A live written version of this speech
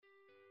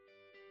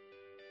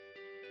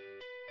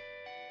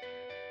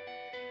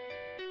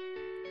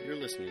You're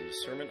listening to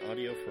sermon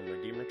audio from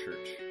Redeemer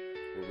Church,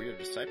 where we are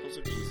disciples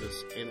of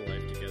Jesus in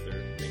life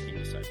together, making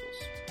disciples.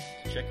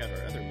 To check out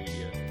our other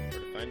media or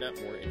to find out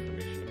more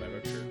information about our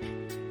church,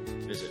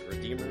 visit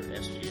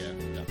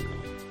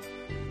redeemersgf.com.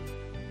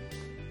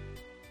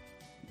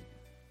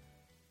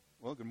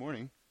 Well, good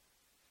morning.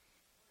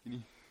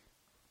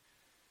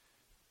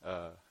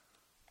 I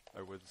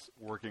was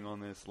working on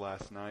this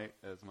last night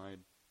as my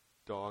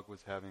dog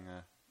was having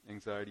an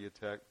anxiety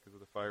attack because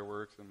of the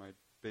fireworks, and my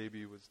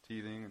baby was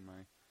teething, and my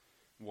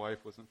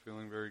wife wasn't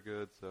feeling very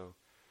good, so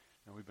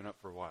we've been up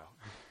for a while.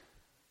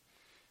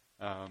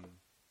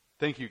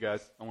 Thank you,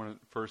 guys. I want to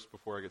first,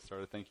 before I get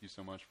started, thank you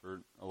so much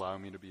for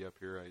allowing me to be up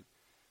here. I'm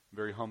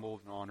very humbled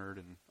and honored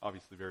and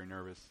obviously very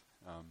nervous.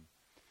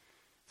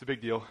 It's a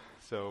big deal,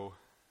 so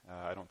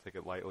I don't take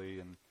it lightly,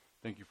 and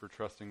thank you for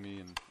trusting me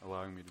and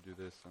allowing me to do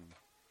this and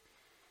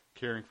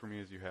caring for me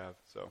as you have.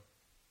 So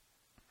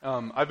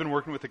I've been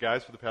working with the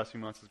guys for the past few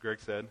months, as Greg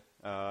said,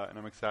 and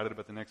I'm excited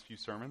about the next few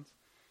sermons.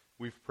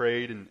 We've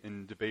prayed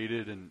and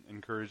debated and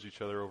encouraged each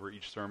other over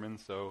each sermon,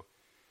 so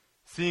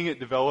seeing it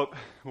develop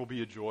will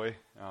be a joy.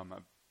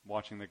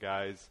 Watching the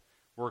guys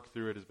work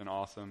through it has been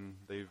awesome.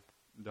 They've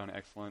done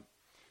excellent.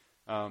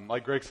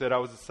 Like Greg said, I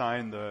was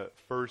assigned the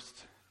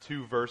first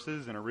two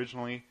verses, and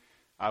originally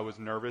I was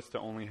nervous to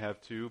only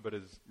have two, but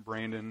as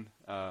Brandon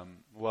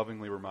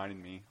lovingly reminded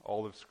me,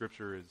 all of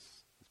Scripture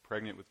is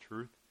pregnant with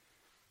truth.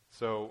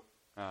 So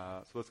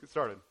let's get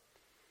started.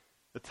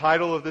 The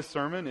title of this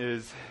sermon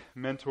is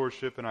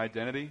Mentorship and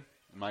Identity.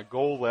 And my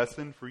goal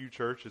lesson for you,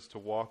 church, is to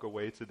walk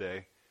away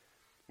today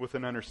with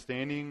an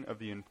understanding of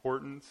the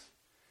importance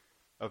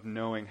of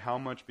knowing how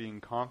much being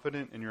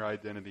confident in your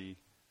identity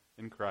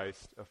in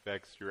Christ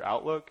affects your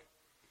outlook,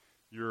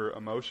 your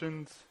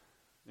emotions,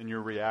 and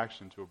your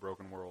reaction to a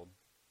broken world.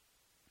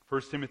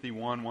 1 Timothy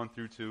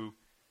 1:1-2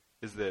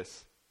 is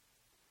this: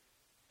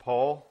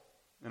 Paul,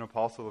 an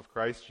apostle of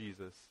Christ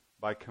Jesus,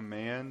 by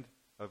command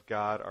of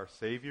God our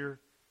Savior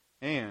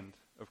and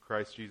of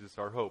Christ Jesus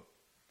our hope,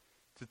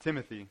 to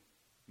Timothy,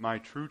 my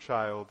true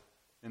child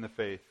in the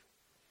faith,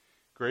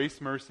 grace,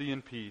 mercy,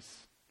 and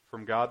peace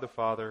from God the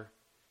Father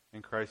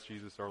and Christ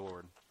Jesus our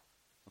Lord.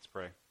 Let's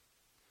pray.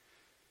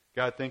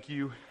 God, thank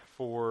you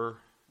for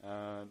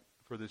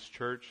this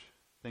church.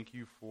 Thank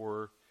you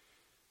for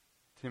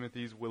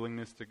Timothy's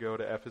willingness to go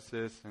to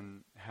Ephesus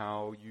and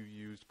how you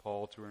used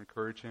Paul to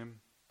encourage him.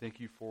 Thank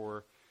you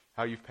for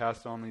how you've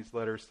passed on these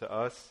letters to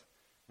us,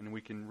 and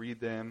we can read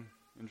them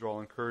and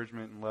draw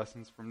encouragement and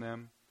lessons from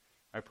them.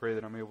 I pray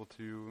that I'm able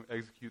to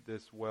execute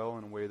this well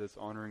in a way that's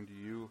honoring to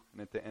you,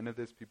 and at the end of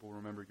this, people will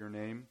remember your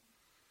name.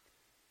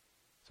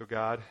 So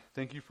God,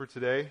 thank you for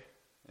today,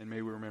 and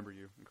may we remember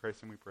you. In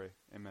Christ's name we pray.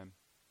 Amen.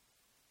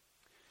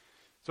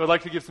 So I'd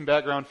like to give some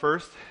background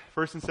first.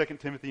 1 and 2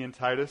 Timothy and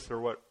Titus are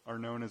what are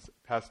known as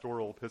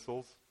pastoral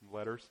epistles,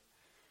 letters.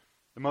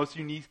 The most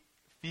unique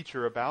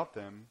feature about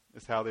them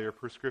is how they are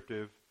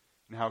prescriptive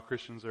and how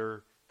Christians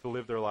are to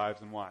live their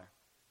lives and why.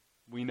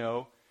 We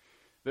know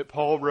that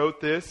Paul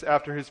wrote this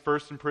after his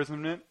first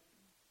imprisonment,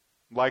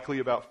 likely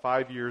about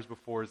 5 years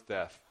before his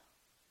death.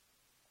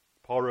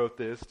 Paul wrote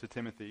this to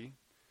Timothy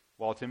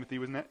while Timothy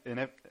was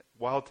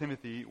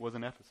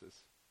in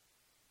Ephesus.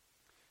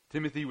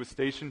 Timothy was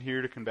stationed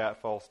here to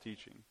combat false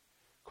teaching.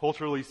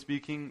 Culturally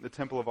speaking, the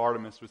temple of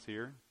Artemis was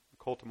here.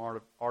 The cult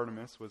of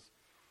Artemis was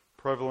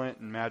prevalent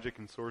in magic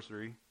and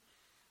sorcery.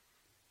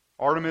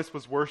 Artemis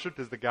was worshipped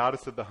as the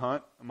goddess of the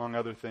hunt, among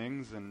other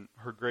things, and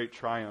her great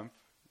triumph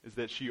is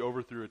that she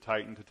overthrew a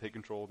titan to take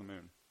control of the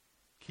moon.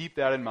 Keep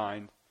that in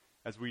mind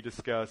as we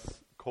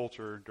discuss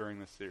culture during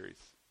this series.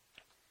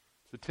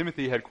 So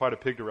Timothy had quite a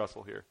pig to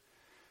wrestle here.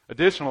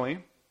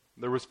 Additionally,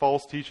 there was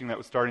false teaching that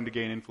was starting to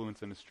gain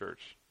influence in his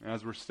church. And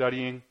as we're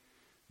studying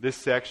this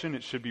section,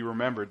 it should be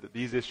remembered that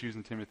these issues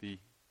in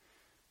Timothy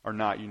are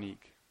not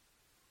unique.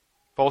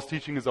 False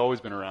teaching has always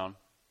been around.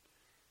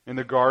 In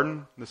the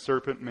garden, the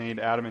serpent made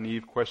Adam and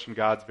Eve question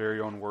God's very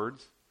own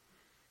words.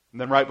 And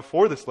then right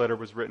before this letter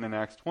was written in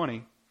Acts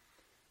 20,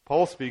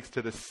 Paul speaks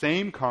to the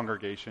same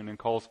congregation and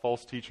calls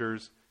false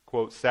teachers,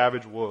 quote,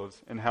 savage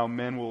wolves, and how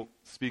men will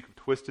speak of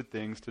twisted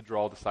things to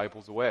draw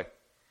disciples away.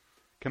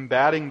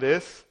 Combating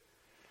this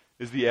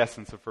is the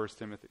essence of 1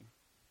 Timothy.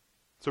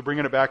 So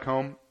bringing it back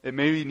home, it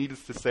may be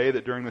needless to say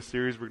that during this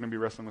series we're going to be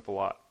wrestling with a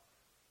lot.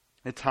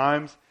 At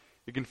times,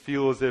 it can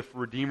feel as if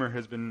Redeemer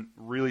has been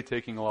really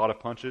taking a lot of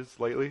punches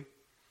lately.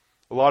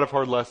 A lot of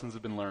hard lessons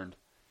have been learned.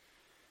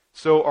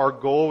 So our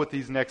goal with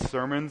these next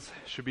sermons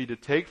should be to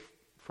take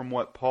from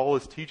what Paul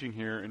is teaching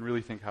here and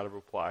really think how to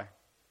apply.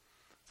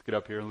 Let's get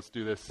up here and let's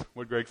do this.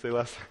 What did Greg say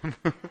last time?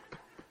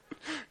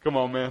 Come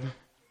on, man.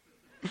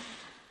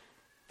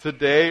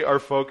 Today, our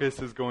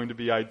focus is going to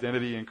be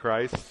identity in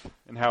Christ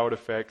and how it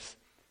affects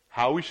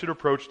how we should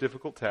approach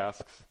difficult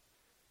tasks,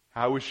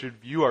 how we should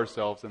view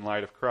ourselves in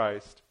light of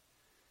Christ,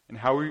 and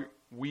how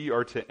we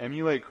are to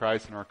emulate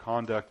Christ in our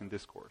conduct and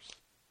discourse.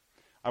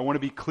 I want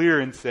to be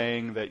clear in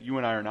saying that you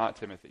and I are not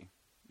Timothy.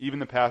 Even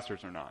the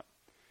pastors are not.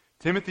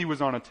 Timothy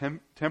was on a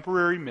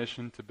temporary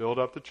mission to build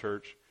up the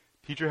church,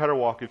 teach her how to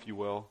walk, if you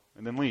will,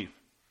 and then leave.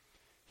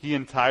 He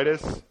and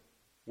Titus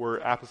were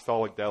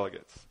apostolic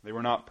delegates. They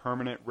were not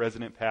permanent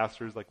resident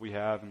pastors like we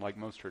have and like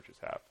most churches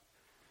have.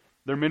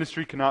 Their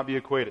ministry cannot be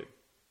equated.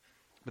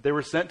 But they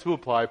were sent to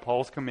apply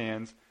Paul's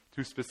commands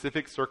to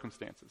specific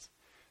circumstances.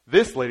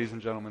 This, ladies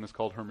and gentlemen, is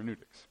called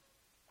hermeneutics.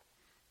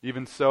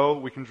 Even so,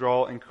 we can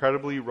draw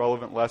incredibly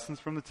relevant lessons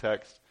from the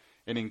text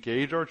and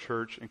engage our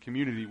church and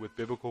community with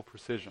biblical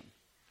precision.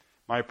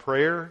 My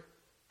prayer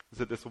is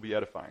that this will be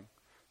edifying.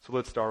 So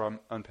let's start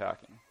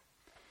unpacking.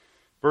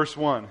 Verse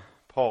 1,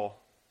 Paul.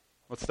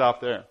 Let's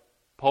stop there.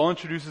 Paul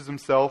introduces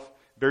himself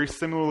very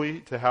similarly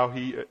to how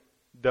he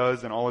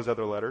does in all his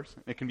other letters.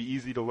 It can be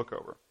easy to look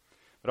over.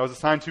 But I was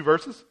assigned 2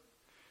 verses,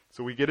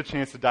 so we get a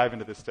chance to dive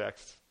into this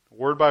text,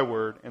 word by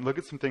word, and look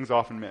at some things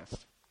often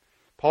missed.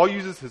 Paul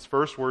uses his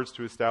first words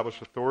to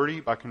establish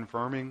authority by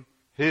confirming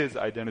his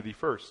identity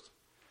first.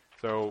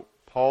 So,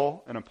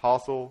 Paul, an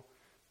apostle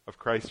of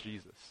Christ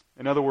Jesus.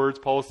 In other words,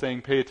 Paul is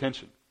saying, pay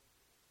attention,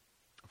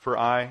 for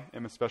I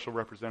am a special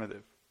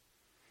representative.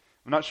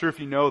 I'm not sure if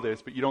you know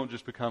this, but you don't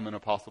just become an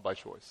apostle by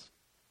choice.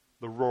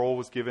 The role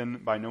was given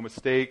by no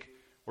mistake,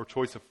 or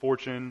choice of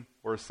fortune,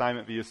 or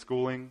assignment via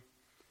schooling.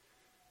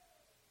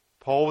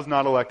 Paul was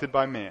not elected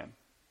by man.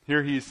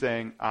 Here he is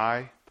saying,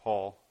 I,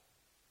 Paul,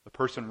 the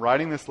person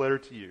writing this letter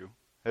to you,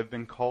 have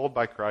been called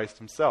by Christ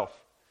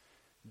himself.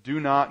 Do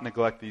not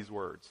neglect these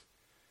words.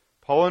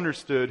 Paul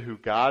understood who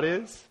God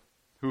is,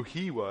 who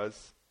he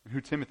was, and who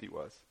Timothy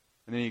was.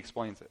 And then he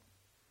explains it.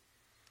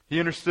 He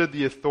understood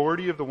the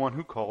authority of the one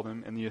who called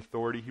him and the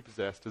authority he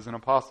possessed as an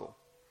apostle.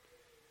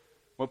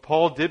 What did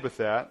Paul do with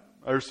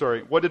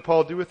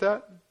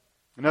that?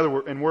 In other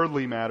words, in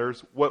worldly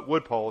matters, what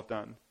would Paul have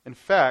done? In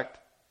fact,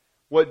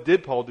 what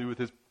did Paul do with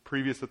his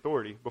previous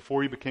authority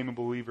before he became a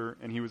believer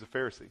and he was a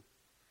Pharisee?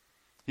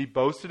 He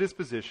boasted his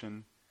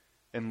position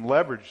and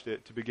leveraged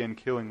it to begin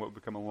killing what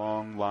would become a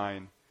long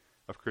line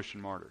of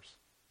Christian martyrs.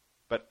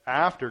 But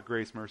after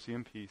grace, mercy,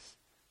 and peace,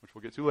 which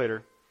we'll get to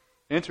later,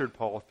 entered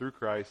Paul through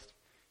Christ,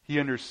 he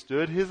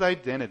understood his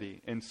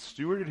identity and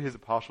stewarded his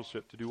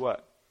apostleship to do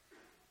what?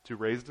 To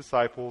raise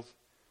disciples,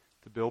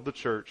 to build the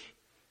church,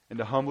 and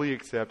to humbly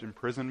accept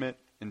imprisonment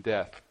and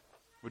death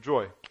with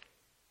joy.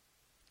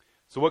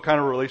 So what kind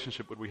of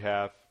relationship would we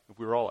have if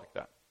we were all like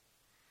that?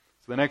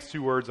 So the next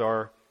 2 words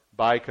are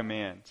by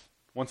command.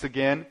 Once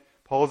again,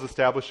 Paul is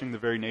establishing the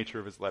very nature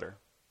of his letter.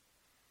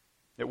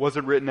 It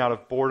wasn't written out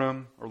of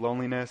boredom or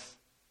loneliness,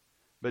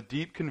 but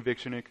deep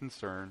conviction and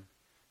concern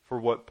for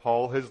what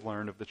Paul has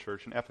learned of the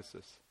church in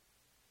Ephesus.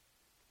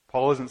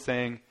 Paul isn't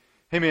saying,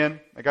 hey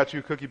man, I got you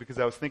a cookie because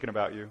I was thinking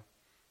about you.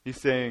 He's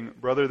saying,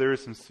 brother, there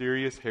is some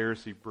serious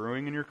heresy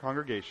brewing in your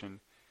congregation,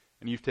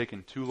 and you've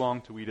taken too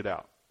long to weed it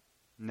out.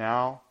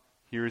 Now,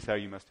 here is how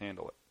you must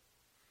handle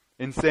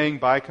it. In saying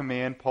by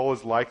command, Paul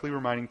is likely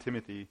reminding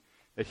Timothy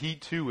that he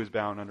too is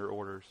bound under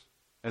orders,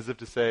 as if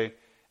to say,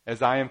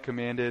 as I am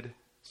commanded,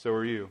 so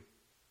are you.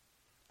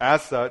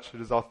 As such,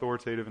 it is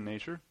authoritative in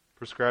nature,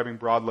 prescribing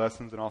broad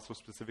lessons and also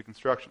specific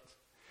instructions.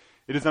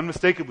 It is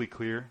unmistakably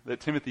clear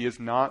that Timothy is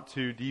not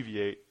to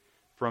deviate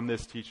from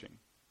this teaching.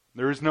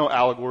 There is no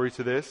allegory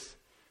to this.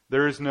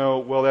 There is no,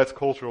 well, that's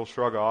cultural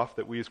shrug off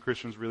that we as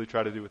Christians really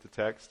try to do with the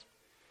text.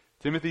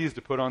 Timothy is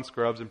to put on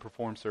scrubs and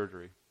perform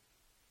surgery.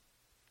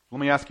 Let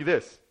me ask you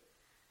this.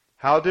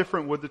 How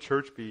different would the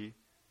church be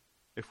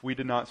if we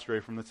did not stray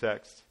from the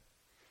text?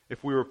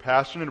 If we were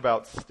passionate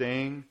about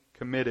staying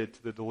committed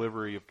to the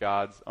delivery of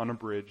God's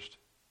unabridged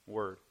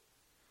word?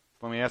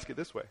 Let me ask it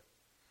this way.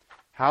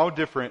 How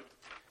different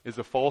is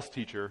a false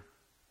teacher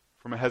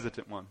from a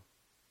hesitant one?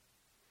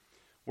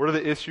 What are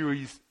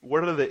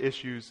the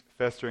issues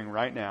festering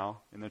right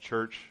now in the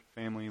church,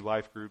 family,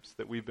 life groups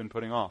that we've been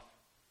putting off?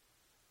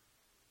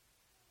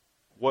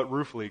 What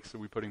roof leaks are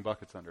we putting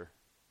buckets under?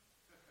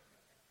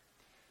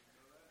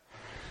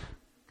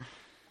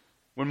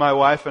 When my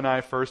wife and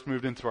I first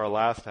moved into our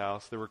last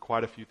house, there were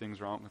quite a few things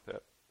wrong with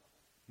it.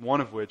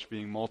 One of which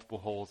being multiple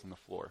holes in the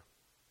floor.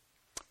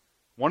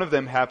 One of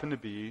them happened to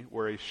be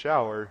where a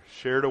shower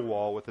shared a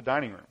wall with the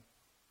dining room.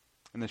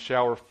 And the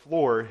shower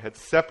floor had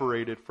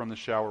separated from the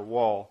shower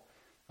wall,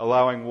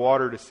 allowing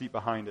water to seep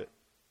behind it.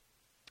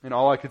 And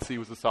all I could see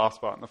was a soft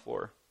spot in the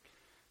floor.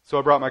 So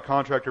I brought my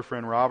contractor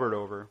friend Robert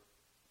over.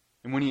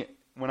 And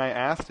when I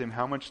asked him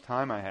how much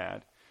time I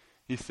had,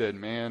 he said,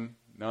 man,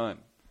 none.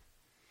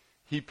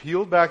 He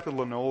peeled back the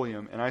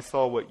linoleum, and I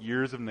saw what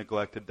years of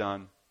neglect had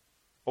done.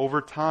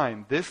 Over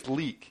time, this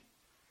leak,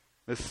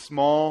 this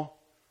small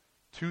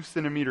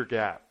 2-centimeter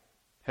gap,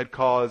 had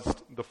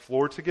caused the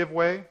floor to give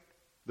way,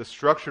 the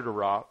structure to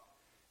rot,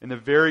 and the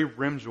very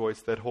rim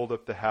joists that hold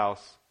up the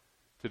house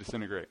to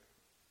disintegrate.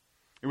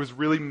 It was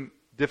really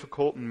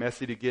difficult and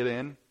messy to get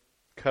in,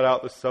 cut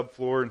out the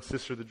subfloor and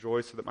scissor the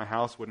joists so that my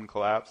house wouldn't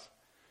collapse.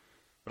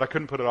 But I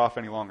couldn't put it off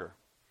any longer.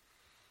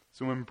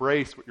 So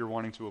embrace what you're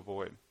wanting to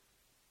avoid.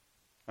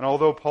 And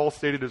although Paul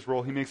stated his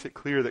role, he makes it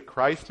clear that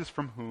Christ is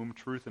from whom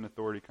truth and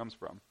authority comes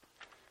from.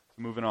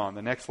 So moving on.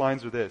 The next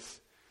lines are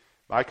this.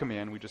 By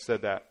command, we just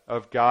said that,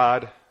 of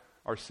God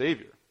our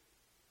Savior.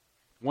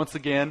 Once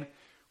again,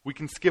 we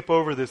can skip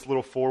over this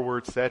little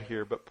 4-word set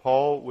here, but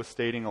Paul was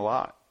stating a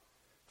lot.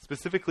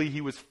 Specifically,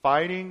 he was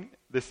fighting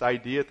this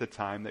idea at the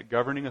time that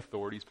governing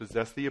authorities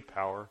possess the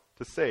power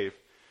to save.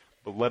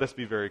 But let us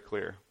be very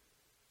clear.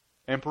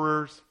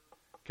 Emperors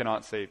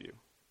cannot save you.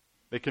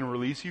 They can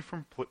release you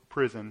from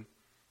prison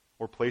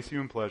or place you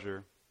in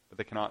pleasure, but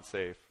they cannot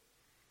save.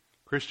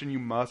 Christian, you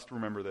must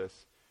remember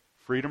this.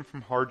 Freedom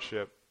from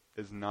hardship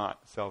is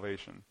not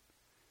salvation.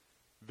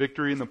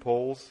 Victory in the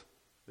polls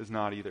is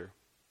not either.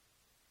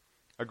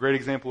 A great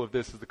example of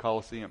this is the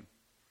Colosseum.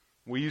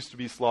 We used to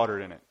be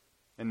slaughtered in it,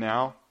 and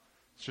now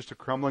it's just a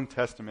crumbling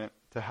testament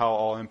to how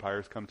all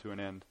empires come to an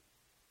end.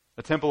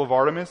 The Temple of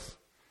Artemis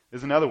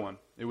is another one.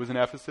 It was in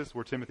Ephesus,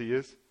 where Timothy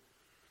is.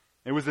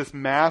 It was this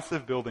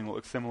massive building that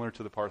looked similar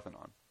to the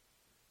Parthenon.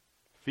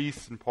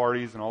 Feasts and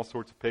parties and all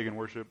sorts of pagan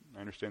worship, I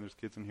understand there's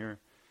kids in here,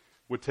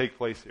 would take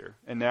place here.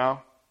 And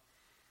now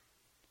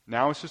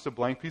it's just a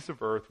blank piece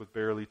of earth with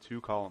barely 2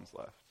 columns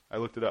left. I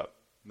looked it up.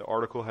 The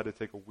article had to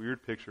take a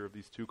weird picture of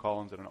these 2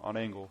 columns at an odd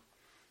angle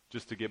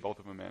just to get both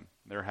of them in.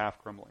 They're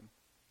half crumbling.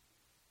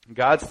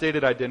 God's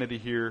stated identity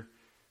here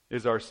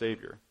is our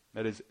Savior.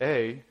 That is,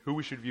 A, who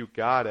we should view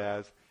God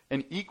as,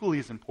 and equally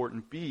as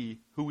important, B,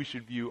 who we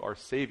should view our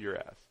Savior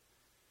as.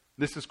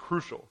 This is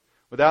crucial.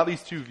 Without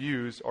these 2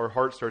 views, our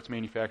heart starts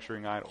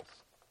manufacturing idols.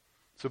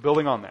 So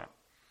building on that,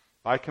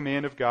 by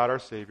command of God our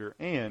Savior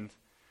and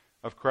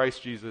of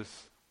Christ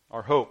Jesus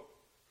our hope.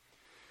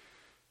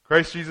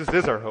 Christ Jesus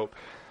is our hope.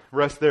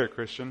 Rest there,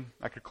 Christian.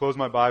 I could close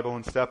my Bible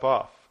and step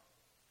off.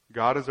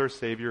 God is our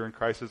Savior and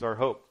Christ is our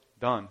hope.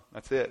 Done.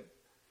 That's it.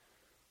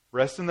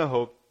 Rest in the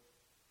hope.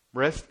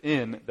 Rest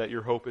in that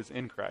your hope is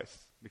in Christ,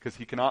 because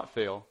he cannot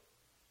fail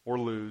or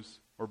lose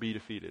or be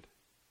defeated.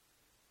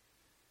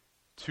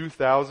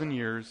 2,000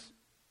 years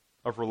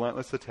of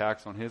relentless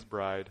attacks on his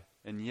bride,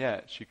 and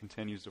yet she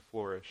continues to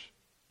flourish.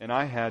 And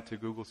I had to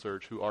Google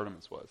search who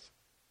Artemis was.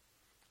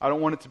 I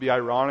don't want it to be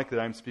ironic that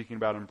I'm speaking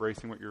about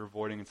embracing what you're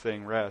avoiding and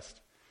saying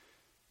rest.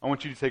 I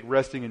want you to take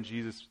resting in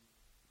Jesus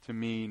to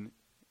mean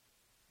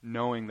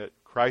knowing that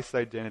Christ's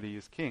identity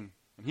is king,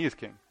 and he is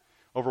king,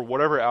 over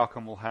whatever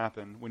outcome will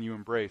happen when you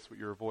embrace what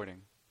you're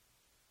avoiding.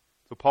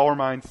 So Paul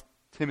reminds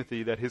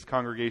Timothy that his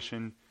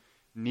congregation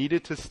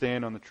needed to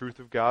stand on the truth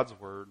of God's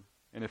word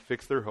and to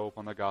fix their hope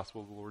on the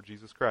gospel of the Lord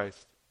Jesus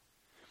Christ.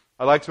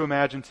 I like to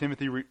imagine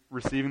Timothy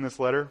receiving this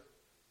letter.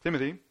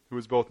 Timothy, who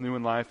is both new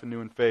in life and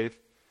new in faith,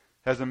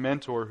 has a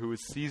mentor who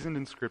is seasoned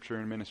in Scripture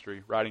and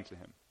ministry writing to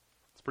him.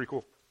 It's pretty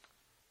cool.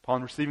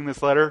 Upon receiving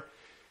this letter,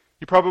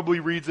 he probably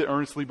reads it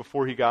earnestly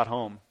before he got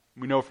home.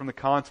 We know from the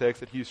context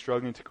that he was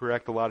struggling to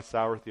correct a lot of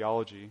sour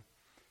theology.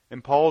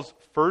 And Paul's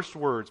first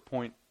words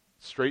point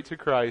straight to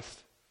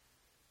Christ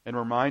and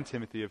remind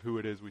Timothy of who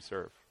it is we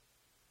serve.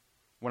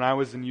 When I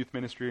was in youth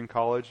ministry in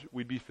college,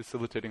 we'd be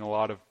facilitating a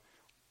lot of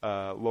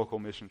local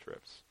mission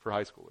trips for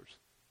high schoolers.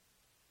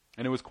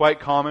 And it was quite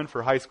common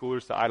for high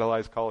schoolers to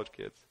idolize college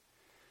kids.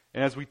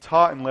 And as we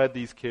taught and led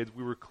these kids,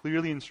 we were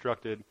clearly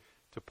instructed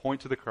to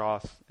point to the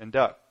cross and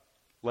duck,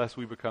 lest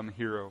we become the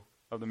hero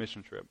of the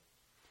mission trip.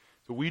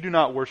 So we do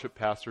not worship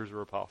pastors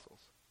or apostles.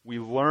 We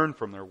learn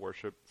from their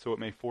worship so it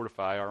may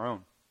fortify our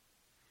own.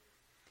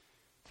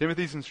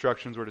 Timothy's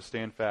instructions were to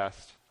stand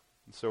fast,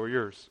 and so are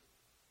yours.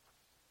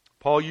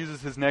 Paul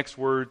uses his next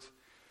words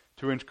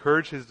to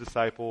encourage his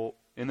disciple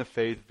in the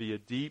faith via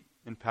deep,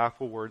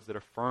 impactful words that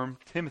affirm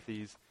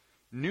Timothy's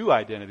new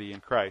identity in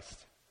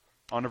Christ.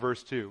 On to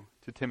verse 2,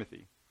 to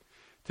Timothy.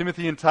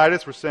 Timothy and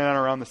Titus were sent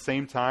out around the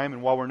same time,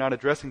 and while we're not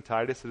addressing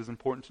Titus, it is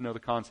important to know the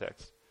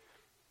context.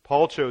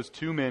 Paul chose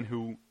 2 men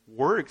who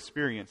were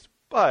experienced,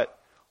 but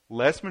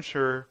less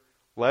mature,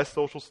 less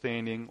social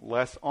standing,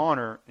 less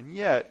honor, and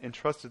yet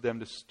entrusted them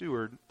to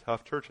steward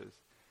tough churches.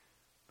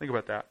 Think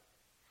about that.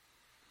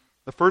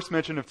 The first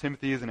mention of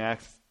Timothy is in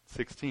Acts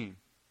 16.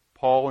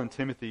 Paul and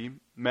Timothy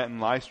met in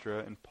Lystra,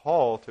 and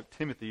Paul took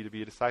Timothy to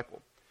be a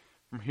disciple.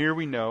 From here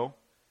we know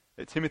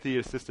that Timothy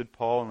assisted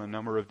Paul in a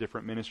number of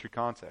different ministry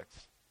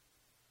contexts.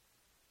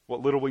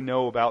 What little we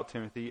know about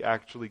Timothy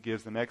actually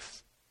gives the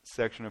next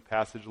section of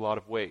passage a lot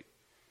of weight.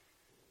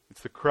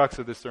 It's the crux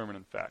of this sermon,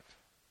 in fact.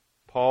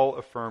 Paul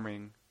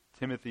affirming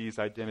Timothy's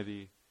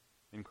identity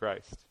in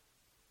Christ.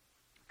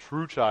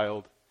 True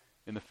child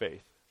in the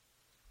faith.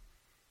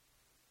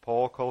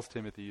 Paul calls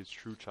Timothy his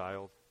true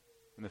child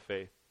in the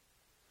faith.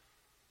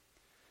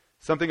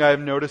 Something I have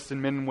noticed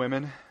in men and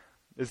women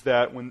is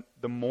that when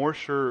the more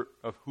sure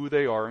of who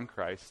they are in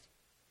Christ,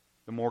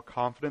 the more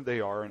confident they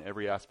are in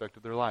every aspect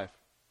of their life.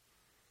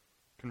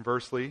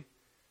 Conversely,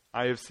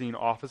 I have seen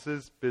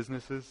offices,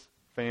 businesses,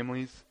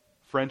 families,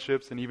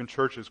 friendships, and even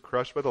churches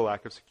crushed by the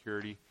lack of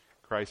security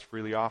Christ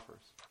freely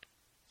offers.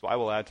 So I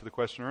will add to the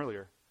question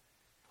earlier.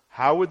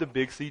 How would the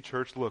Big C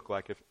church look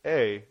like if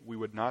A, we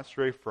would not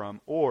stray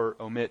from or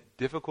omit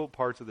difficult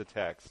parts of the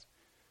text,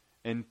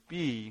 and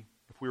B,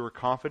 if we were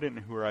confident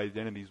in who our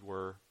identities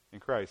were in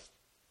Christ?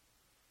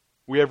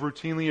 We have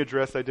routinely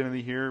addressed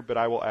identity here, but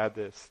I will add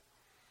this.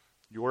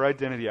 Your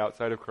identity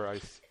outside of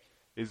Christ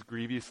is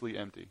grievously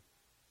empty.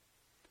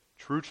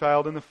 True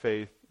child in the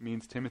faith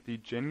means Timothy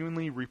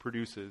genuinely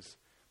reproduces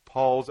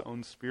Paul's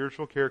own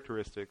spiritual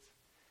characteristics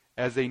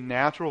as a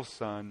natural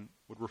son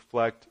would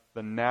reflect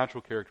the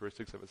natural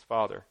characteristics of his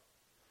father.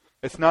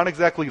 It's not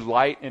exactly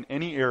light in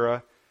any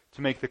era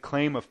to make the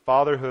claim of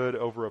fatherhood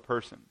over a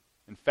person.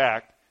 In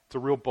fact, it's a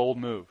real bold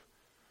move.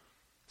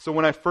 So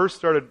when I first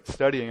started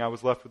studying, I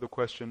was left with the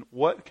question,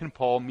 what can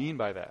Paul mean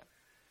by that?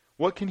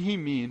 What can he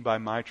mean by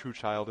my true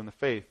child in the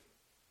faith?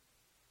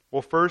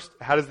 Well, first,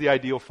 how does the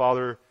ideal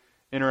father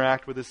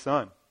interact with his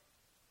son?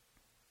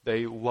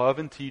 They love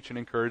and teach and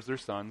encourage their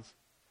sons.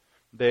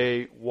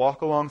 They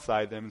walk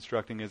alongside them,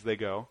 instructing as they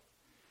go.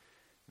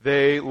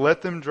 They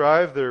let them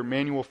drive their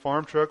manual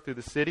farm truck through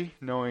the city,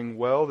 knowing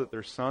well that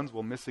their sons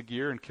will miss a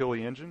gear and kill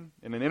the engine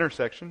in an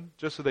intersection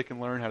just so they can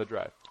learn how to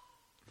drive.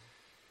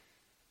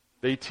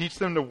 They teach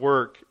them to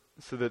work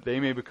so that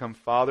they may become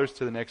fathers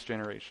to the next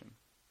generation.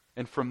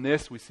 And from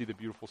this, we see the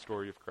beautiful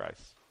story of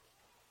Christ.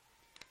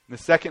 In the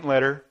second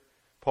letter,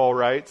 Paul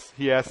writes,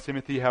 he asks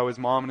Timothy how his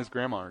mom and his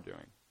grandma are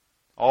doing.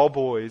 All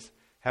boys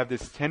have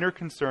this tender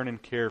concern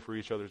and care for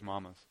each other's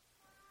mamas.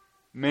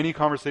 Many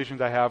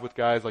conversations I have with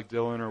guys like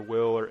Dylan or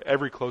Will or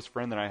every close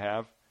friend that I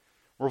have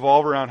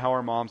revolve around how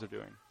our moms are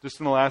doing. Just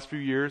in the last few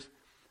years,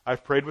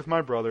 I've prayed with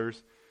my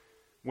brothers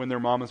when their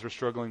mamas are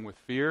struggling with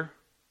fear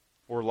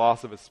or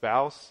loss of a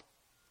spouse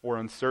or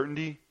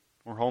uncertainty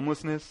or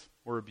homelessness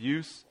or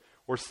abuse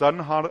or sudden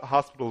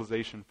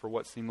hospitalization for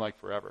what seemed like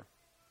forever.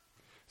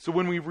 So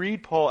when we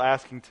read Paul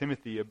asking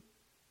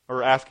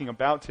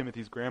about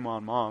Timothy's grandma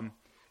and mom,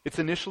 it's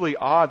initially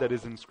odd that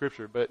is in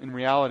Scripture, but in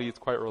reality it's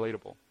quite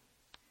relatable.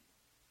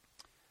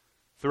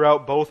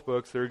 Throughout both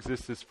books, there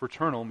exists this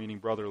fraternal, meaning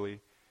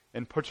brotherly,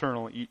 and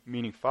paternal,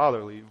 meaning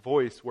fatherly,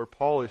 voice where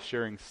Paul is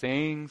sharing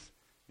sayings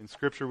in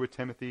Scripture with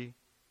Timothy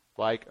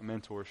like a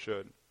mentor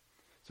should.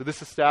 So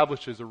this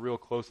establishes a real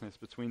closeness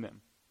between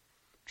them.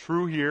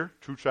 True here,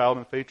 true child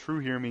in faith, true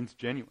here means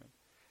genuine.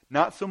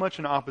 Not so much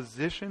in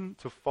opposition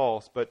to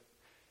false, but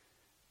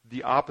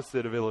the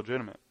opposite of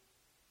illegitimate.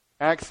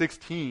 Acts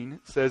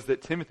 16 says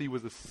that Timothy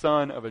was the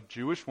son of a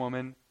Jewish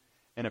woman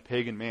and a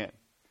pagan man.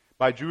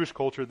 By Jewish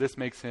culture, this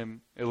makes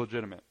him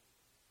illegitimate.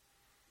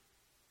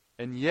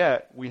 And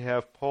yet, we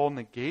have Paul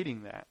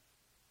negating that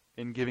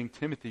and giving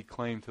Timothy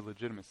claim to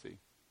legitimacy.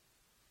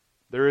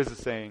 There is a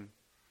saying,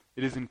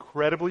 it is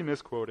incredibly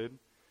misquoted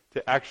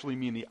to actually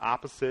mean the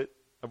opposite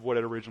of what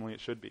originally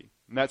it should be.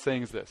 And that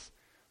saying is this,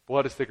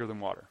 blood is thicker than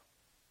water.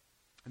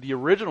 The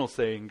original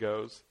saying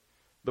goes,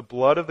 the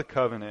blood of the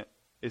covenant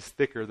is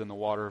thicker than the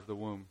water of the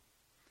womb.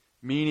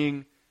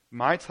 Meaning,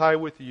 my tie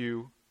with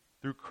you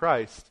through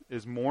Christ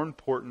is more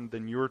important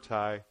than your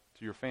tie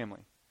to your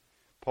family.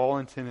 Paul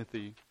and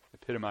Timothy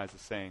epitomize the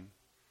saying.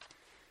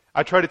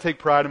 I try to take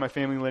pride in my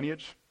family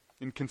lineage,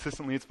 and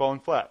consistently it's fallen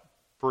flat.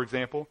 For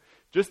example,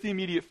 just the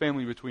immediate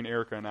family between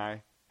Erica and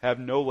I have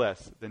no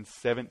less than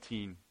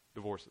 17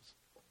 divorces.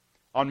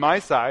 On my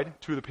side,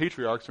 2 of the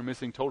patriarchs are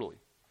missing totally.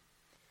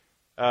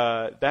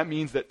 That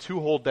means that 2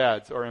 whole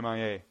dads are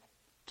MIA.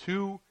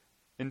 2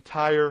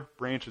 entire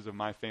branches of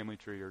my family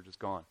tree are just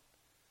gone.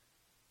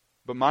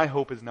 But my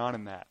hope is not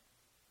in that,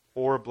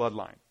 or a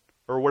bloodline,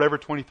 or whatever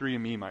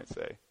 23andMe might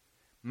say.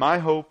 My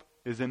hope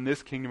is in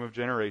this kingdom of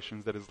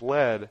generations that is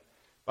led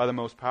by the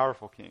most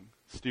powerful king,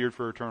 steered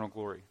for eternal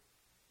glory.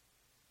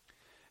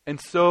 And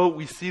so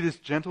we see this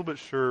gentle but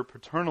sure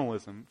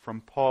paternalism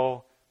from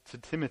Paul to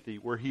Timothy,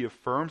 where he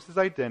affirms his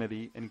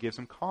identity and gives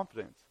him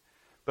confidence,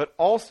 but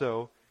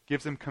also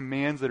gives him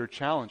commands that are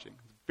challenging.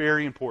 It's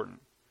very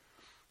important.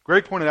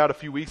 Greg pointed out a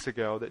few weeks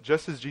ago that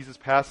just as Jesus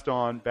passed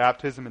on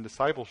baptism and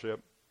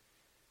discipleship,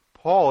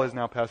 Paul has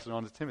now passed it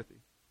on to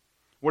Timothy.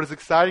 What is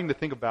exciting to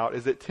think about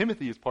is that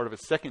Timothy is part of a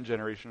second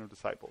generation of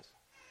disciples.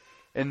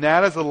 And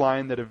that is a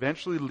line that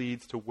eventually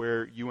leads to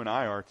where you and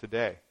I are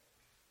today.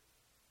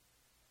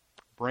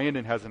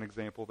 Brandon has an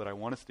example that I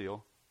want to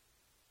steal,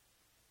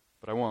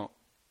 but I won't.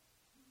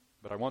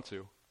 But I want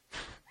to.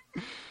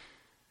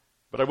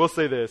 But I will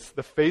say this,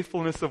 the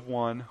faithfulness of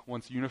one,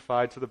 once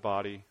unified to the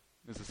body,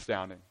 is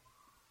astounding.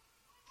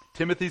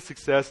 Timothy's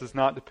success is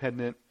not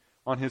dependent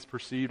on his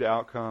perceived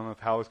outcome of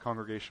how his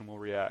congregation will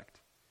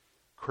react.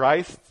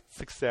 Christ's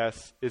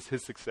success is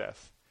his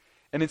success.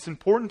 And it's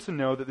important to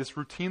know that this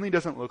routinely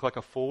doesn't look like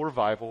a full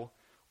revival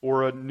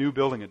or a new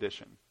building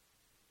addition.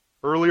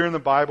 Earlier in the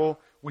Bible,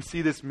 we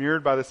see this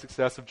mirrored by the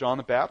success of John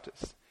the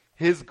Baptist.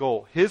 His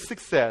goal, his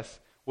success,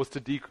 was to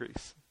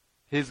decrease.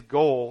 His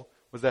goal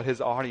was that his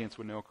audience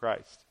would know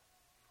Christ.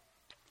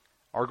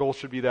 Our goal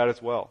should be that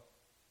as well.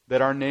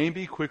 That our name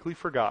be quickly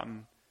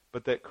forgotten,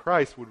 but that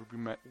Christ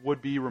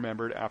would be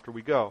remembered after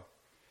we go.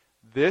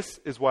 This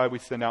is why we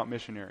send out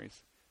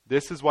missionaries.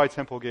 This is why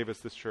Temple gave us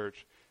this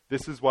church.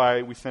 This is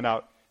why we send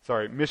out,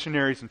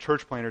 missionaries and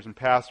church planters and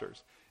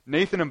pastors.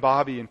 Nathan and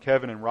Bobby and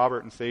Kevin and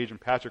Robert and Sage and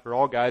Patrick are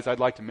all guys I'd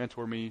like to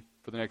mentor me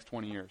for the next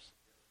 20 years.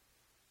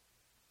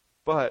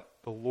 But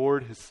the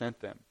Lord has sent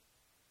them.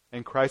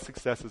 And Christ's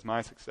success is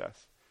my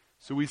success.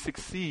 So we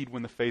succeed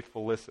when the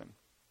faithful listen.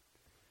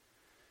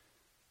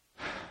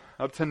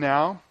 Up to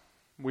now,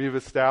 we have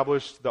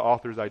established the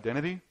author's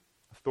identity,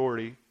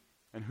 authority,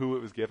 and who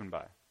it was given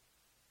by.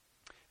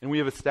 And we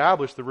have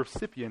established the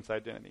recipient's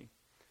identity.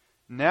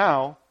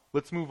 Now,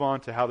 let's move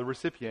on to how the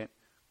recipient,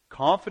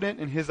 confident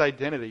in his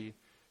identity,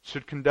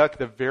 should conduct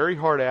the very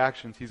hard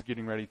actions he's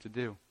getting ready to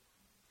do.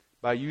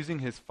 By using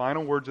his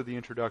final words of the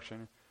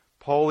introduction,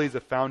 Paul lays a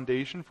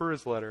foundation for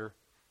his letter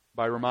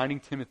by reminding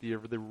Timothy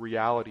of the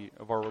reality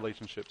of our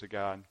relationship to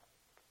God.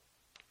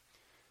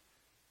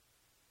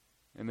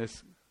 And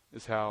this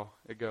is how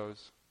it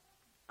goes.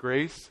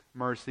 Grace,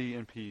 mercy,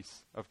 and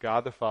peace of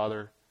God the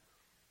Father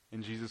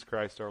and Jesus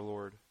Christ our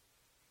Lord.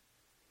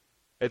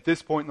 At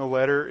this point in the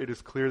letter, it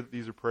is clear that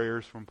these are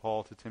prayers from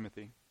Paul to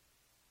Timothy.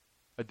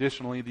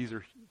 Additionally, these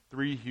are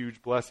 3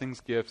 huge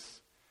blessings,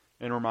 gifts,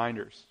 and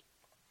reminders.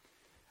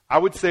 I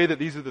would say that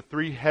these are the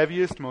 3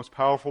 heaviest, most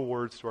powerful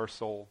words to our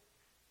soul.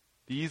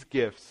 These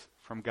gifts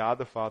from God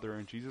the Father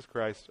and Jesus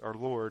Christ our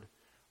Lord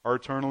are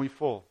eternally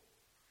full.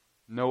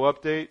 No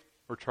update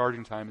or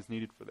charging time is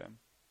needed for them.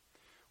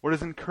 What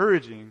is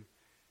encouraging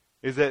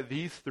is that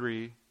these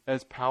 3,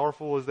 as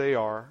powerful as they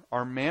are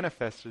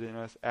manifested in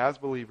us as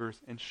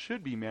believers and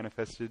should be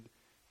manifested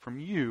from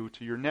you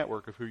to your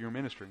network of who you're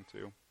ministering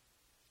to.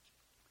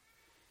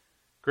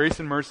 Grace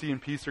and mercy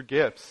and peace are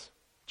gifts.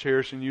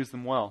 Cherish and use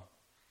them well.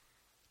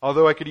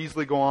 Although I could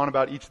easily go on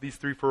about each of these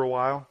 3 for a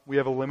while, we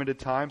have a limited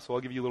time, so I'll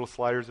give you little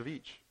sliders of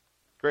each.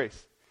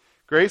 Grace.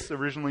 Grace,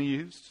 originally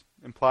used,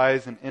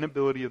 implies an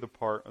inability of the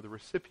part of the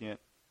recipient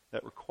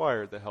that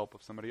required the help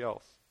of somebody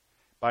else.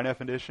 By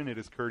definition, it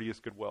is courteous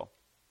goodwill.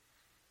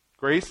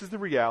 Grace is the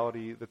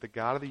reality that the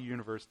God of the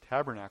universe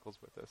tabernacles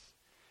with us.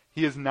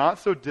 He is not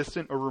so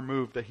distant or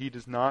removed that he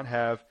does not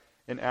have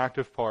an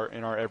active part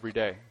in our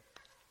everyday.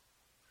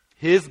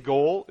 His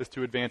goal is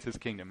to advance his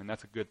kingdom, and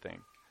that's a good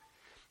thing.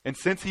 And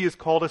since he has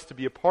called us to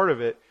be a part of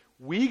it,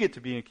 we get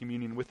to be in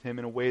communion with him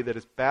in a way that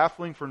is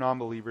baffling for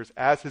non-believers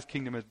as his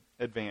kingdom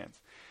advances.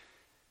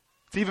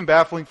 It's even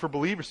baffling for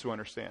believers to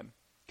understand.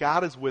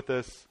 God is with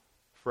us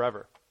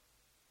forever.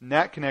 And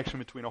that connection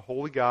between a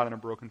holy God and a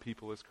broken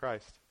people is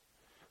Christ.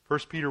 1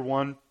 Peter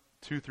 1,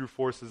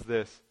 2-4 says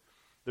this: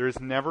 there is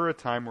never a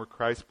time where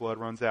Christ's blood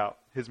runs out.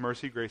 His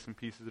mercy, grace, and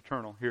peace is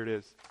eternal. Here it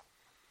is.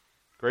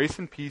 Grace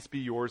and peace be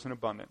yours in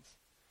abundance.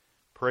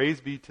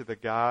 Praise be to the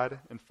God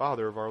and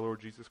Father of our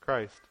Lord Jesus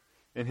Christ.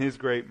 In his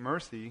great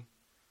mercy,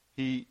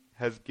 he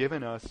has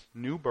given us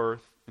new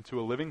birth into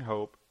a living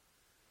hope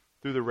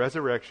through the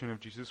resurrection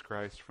of Jesus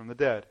Christ from the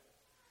dead,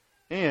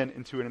 and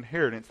into an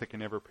inheritance that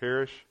can never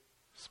perish,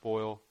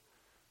 spoil,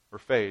 or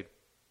fade.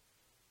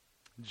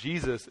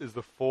 Jesus is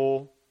the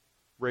full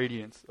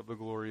radiance of the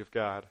glory of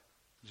God.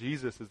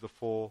 Jesus is the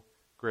full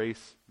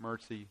grace,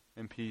 mercy,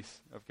 and peace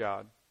of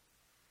God.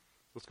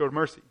 Let's go to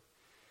mercy.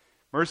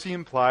 Mercy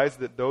implies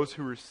that those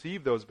who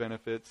receive those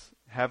benefits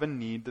have a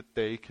need that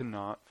they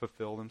cannot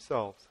fulfill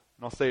themselves.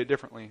 And I'll say it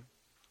differently.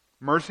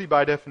 Mercy,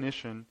 by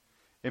definition,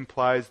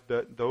 implies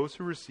that those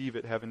who receive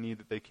it have a need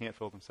that they can't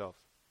fill themselves.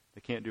 They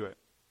can't do it.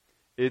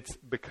 It's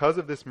because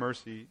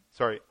mercy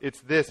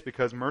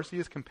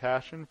is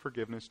compassion,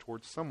 forgiveness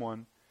towards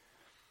someone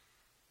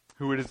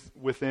who it is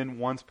within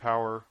one's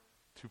power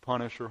to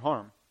punish or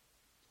harm.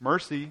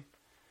 Mercy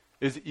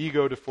is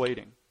ego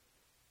deflating.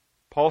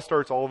 Paul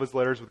starts all of his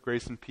letters with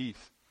grace and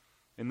peace.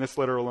 In this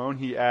letter alone,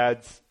 he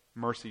adds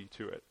mercy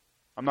to it.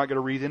 I'm not going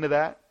to read into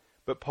that,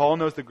 but Paul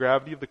knows the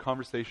gravity of the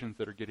conversations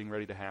that are getting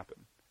ready to happen.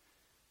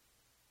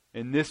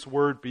 And this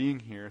word being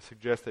here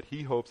suggests that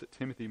he hopes that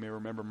Timothy may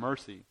remember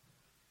mercy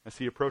as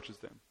he approaches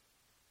them.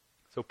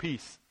 So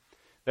peace,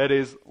 that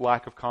is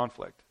lack of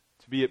conflict.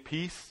 To be at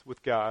peace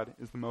with God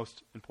is the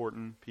most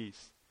important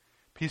peace.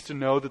 Peace to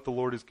know that the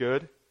Lord is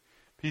good.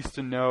 Peace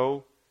to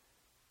know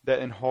that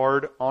in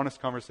hard,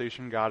 honest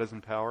conversation, God is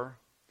in power.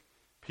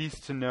 Peace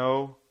to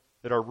know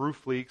that our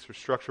roof leaks or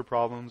structure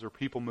problems or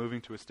people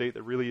moving to a state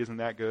that really isn't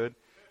that good,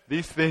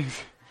 these things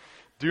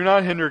do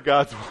not hinder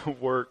God's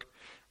work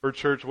or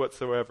church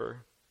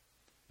whatsoever.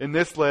 In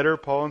this letter,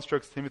 Paul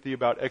instructs Timothy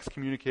about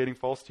excommunicating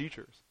false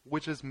teachers,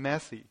 which is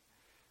messy.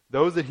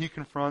 Those that he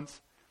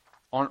confronts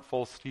aren't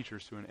false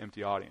teachers to an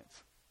empty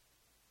audience.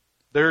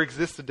 There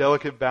exists a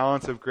delicate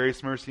balance of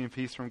grace, mercy, and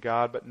peace from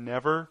God, but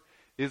never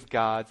is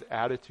God's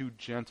attitude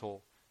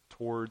gentle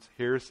towards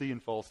heresy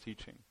and false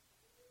teaching.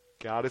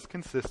 God is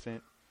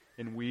consistent,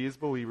 and we as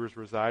believers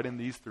reside in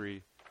these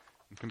 3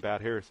 and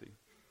combat heresy.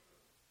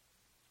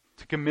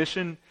 To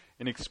commission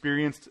an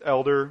experienced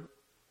elder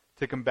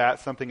to combat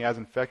something as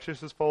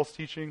infectious as false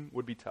teaching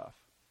would be tough.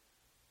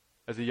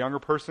 As a younger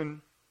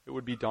person, it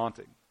would be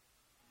daunting.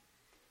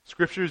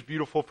 Scripture is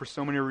beautiful for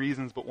so many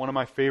reasons, but one of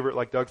my favorite,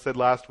 like Doug said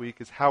last week,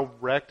 is how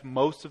wrecked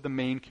most of the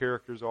main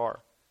characters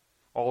are.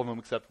 All of them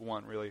except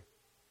one, really.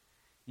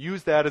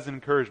 Use that as an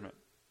encouragement.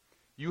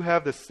 You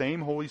have the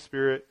same Holy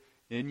Spirit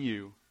in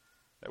you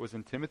that was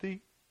in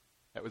Timothy,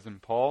 that was in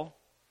Paul,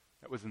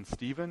 that was in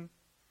Stephen,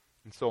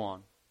 and so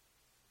on.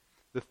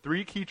 The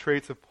 3 key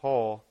traits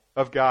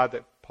of God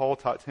that Paul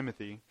taught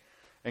Timothy,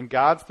 and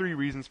God's 3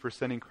 reasons for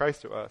sending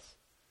Christ to us.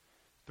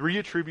 3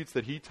 attributes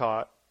that he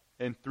taught,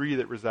 and 3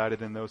 that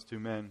resided in those 2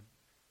 men.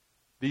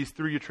 These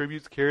 3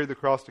 attributes carried the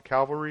cross to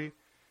Calvary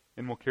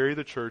and will carry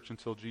the church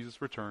until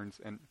Jesus returns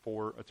and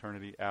for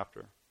eternity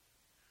after.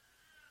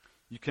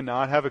 You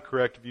cannot have a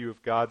correct view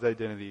of God's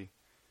identity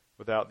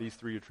without these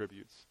three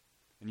attributes.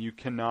 And you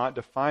cannot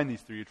define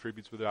these three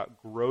attributes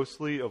without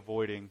grossly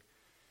avoiding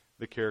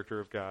the character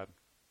of God.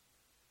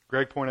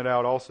 Greg pointed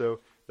out also,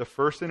 the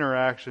first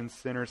interaction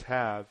sinners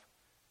have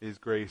is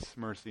grace,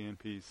 mercy, and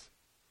peace.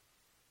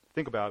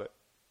 Think about it.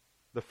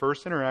 The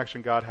first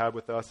interaction God had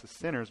with us as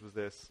sinners was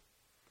this.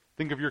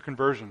 Think of your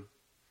conversion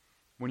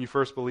when you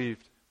first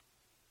believed.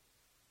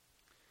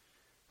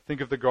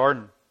 Think of the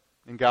garden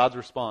and God's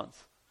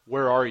response.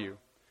 Where are you?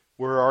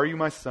 Where are you,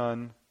 my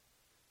son?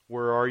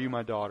 Where are you,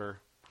 my daughter?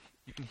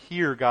 You can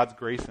hear God's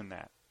grace in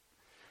that.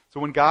 So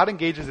when God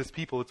engages his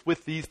people, it's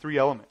with these three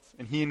elements.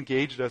 And he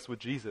engaged us with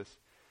Jesus.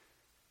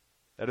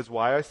 That is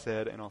why I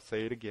said, and I'll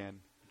say it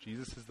again,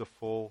 Jesus is the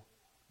full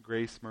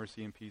grace,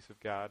 mercy, and peace of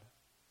God.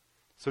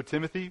 So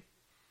Timothy,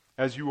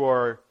 as you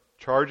are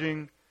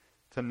charging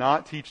to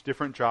not teach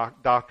different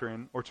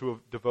doctrine or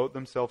to devote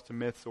themselves to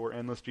myths or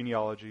endless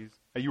genealogies,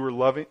 as you were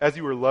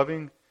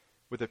loving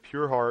with a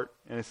pure heart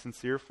and a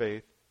sincere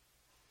faith,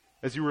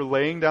 as you were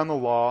laying down the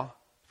law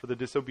for the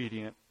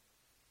disobedient,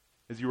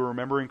 as you were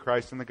remembering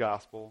Christ and the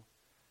gospel,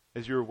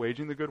 as you were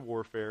waging the good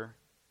warfare,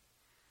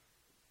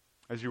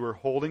 as you were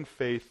holding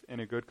faith in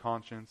a good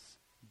conscience,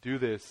 do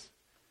this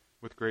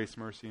with grace,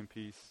 mercy, and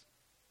peace.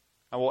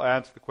 I will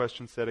add to the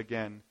question said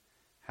again,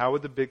 how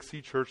would the Big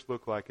C church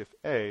look like if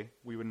A,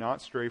 we would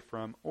not stray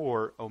from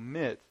or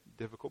omit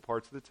difficult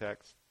parts of the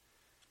text,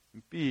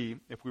 and B,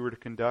 if we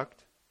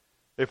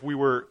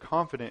were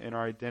confident in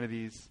our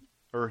identities,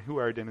 or who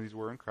our identities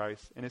were in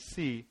Christ, and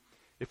C,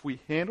 if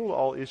we handled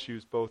all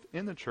issues both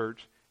in the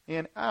church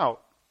and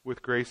out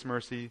with grace,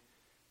 mercy,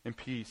 and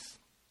peace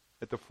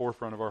at the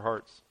forefront of our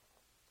hearts.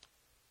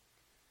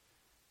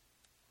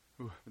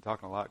 Ooh, I've been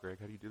talking a lot, Greg.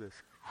 How do you do this?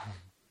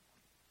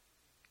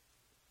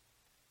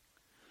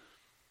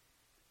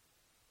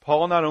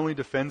 Paul not only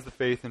defends the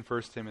faith in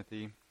 1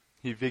 Timothy,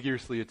 he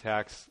vigorously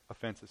attacks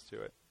offenses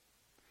to it.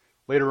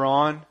 Later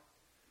on,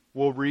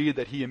 we'll read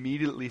that he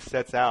immediately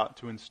sets out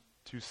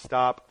to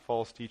stop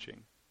false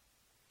teaching.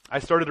 I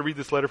started to read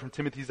this letter from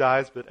Timothy's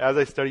eyes, but as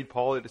I studied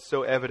Paul, it is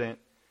so evident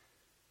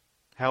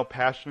how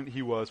passionate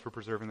he was for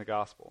preserving the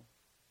gospel.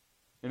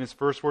 In his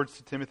first words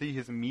to Timothy,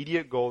 his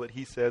immediate goal that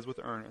he says with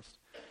earnest,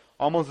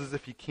 almost as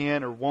if he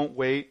can or won't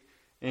wait,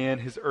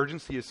 and his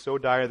urgency is so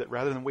dire that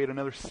rather than wait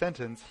another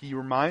sentence, he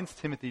reminds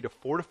Timothy to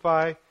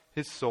fortify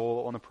his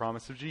soul on the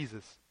promise of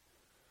Jesus.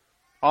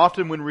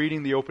 Often when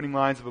reading the opening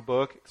lines of a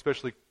book,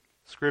 especially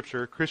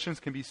Scripture, Christians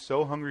can be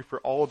so hungry for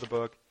all of the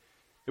book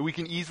that we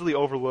can easily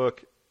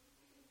overlook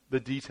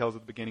the details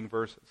of the beginning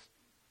verses.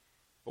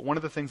 But one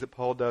of the things that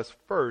Paul does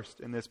first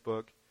in this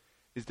book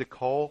is to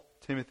call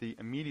Timothy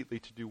immediately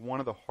to do one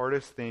of the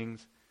hardest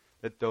things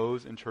that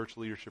those in church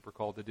leadership are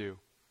called to do,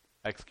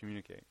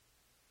 excommunicate.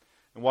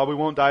 And while we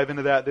won't dive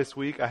into that this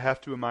week, I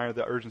have to admire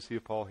the urgency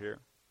of Paul here.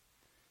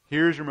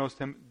 Here's your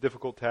most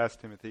difficult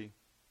task, Timothy.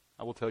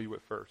 I will tell you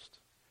it first.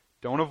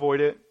 Don't avoid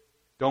it.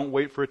 Don't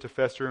wait for it to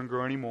fester and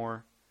grow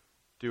anymore.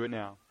 Do it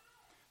now.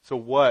 So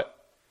what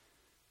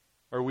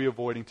are we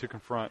avoiding to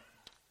confront?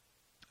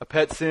 A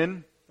pet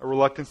sin? A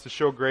reluctance to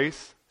show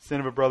grace?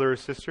 Sin of a brother or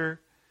sister?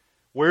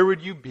 Where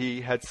would you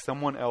be had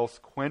someone else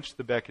quenched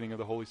the beckoning of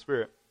the Holy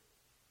Spirit?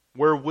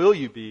 Where will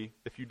you be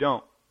if you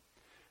don't?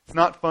 It's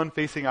not fun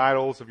facing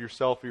idols of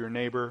yourself or your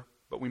neighbor,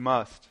 but we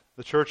must.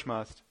 The church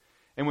must.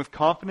 And with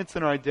confidence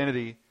in our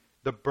identity,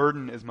 the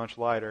burden is much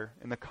lighter,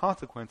 and the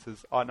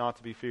consequences ought not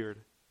to be feared.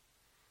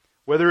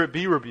 Whether it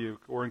be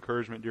rebuke or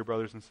encouragement, dear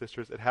brothers and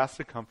sisters, it has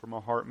to come from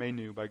a heart made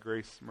new by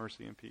grace,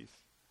 mercy, and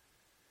peace.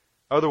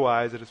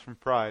 Otherwise, it is from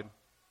pride.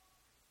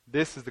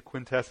 This is the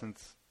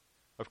quintessence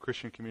of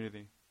Christian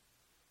community.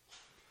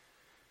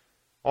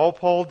 All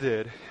Paul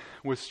did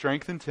was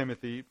strengthen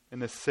Timothy in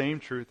the same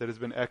truth that has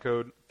been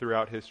echoed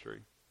throughout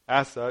history.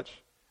 As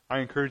such, I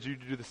encourage you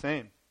to do the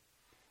same.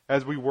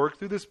 As we work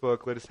through this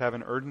book, let us have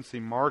an urgency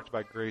marked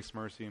by grace,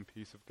 mercy, and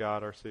peace of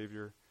God, our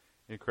Savior,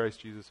 in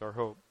Christ Jesus, our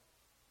hope.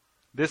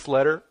 This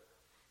letter,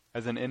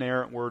 as an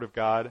inerrant word of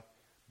God,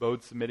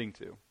 bodes submitting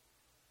to.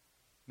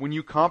 When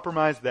you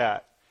compromise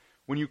that,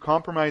 when you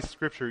compromise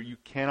Scripture, you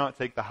cannot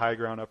take the high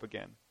ground up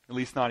again, at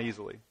least not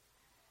easily.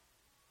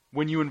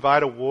 When you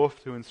invite a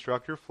wolf to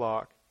instruct your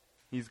flock,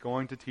 he's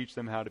going to teach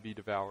them how to be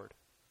devoured,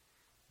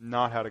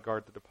 not how to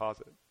guard the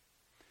deposit.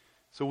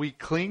 So we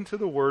cling to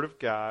the Word of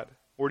God,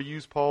 or to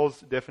use Paul's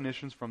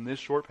definitions from this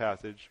short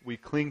passage, we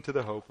cling to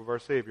the hope of our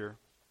Savior.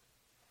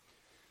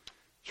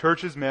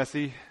 Church is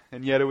messy,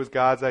 and yet it was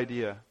God's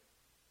idea.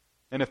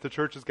 And if the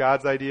church is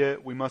God's idea,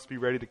 we must be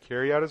ready to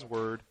carry out His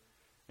Word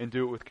and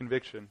do it with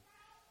conviction.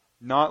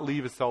 Not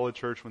leave a solid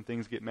church when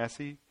things get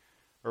messy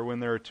or when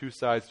there are two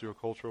sides to a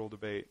cultural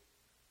debate.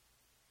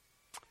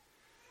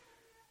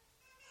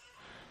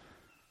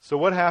 So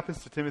what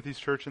happens to Timothy's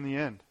church in the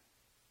end?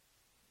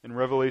 In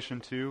Revelation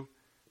 2,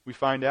 we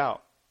find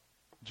out.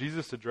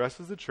 Jesus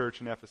addresses the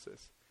church in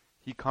Ephesus.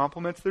 He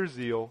compliments their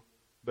zeal,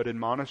 but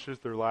admonishes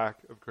their lack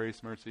of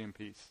grace, mercy, and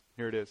peace.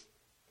 Here it is.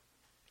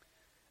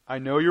 I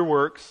know your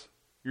works,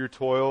 your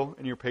toil,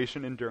 and your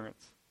patient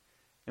endurance,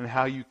 and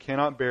how you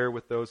cannot bear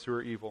with those who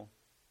are evil,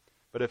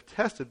 but have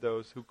tested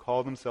those who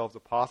call themselves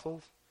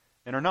apostles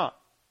and are not,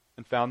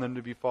 and found them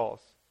to be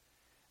false.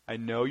 I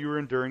know you are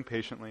enduring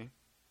patiently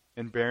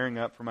and bearing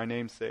up for my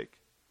name's sake,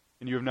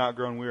 and you have not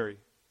grown weary.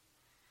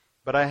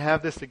 But I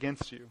have this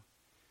against you.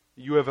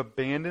 You have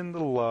abandoned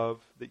the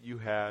love that you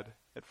had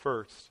at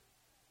first.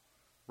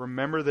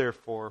 Remember,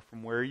 therefore,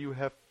 from where you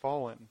have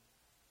fallen,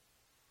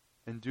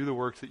 and do the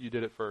works that you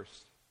did at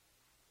first.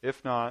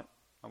 If not,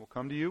 I will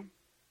come to you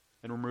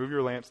and remove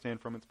your lampstand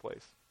from its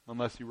place,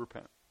 unless you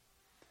repent.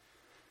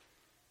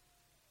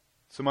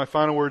 So my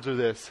final words are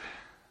this.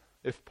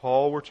 If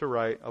Paul were to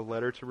write a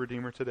letter to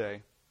Redeemer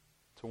today,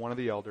 to one of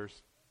the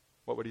elders,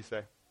 what would he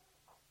say?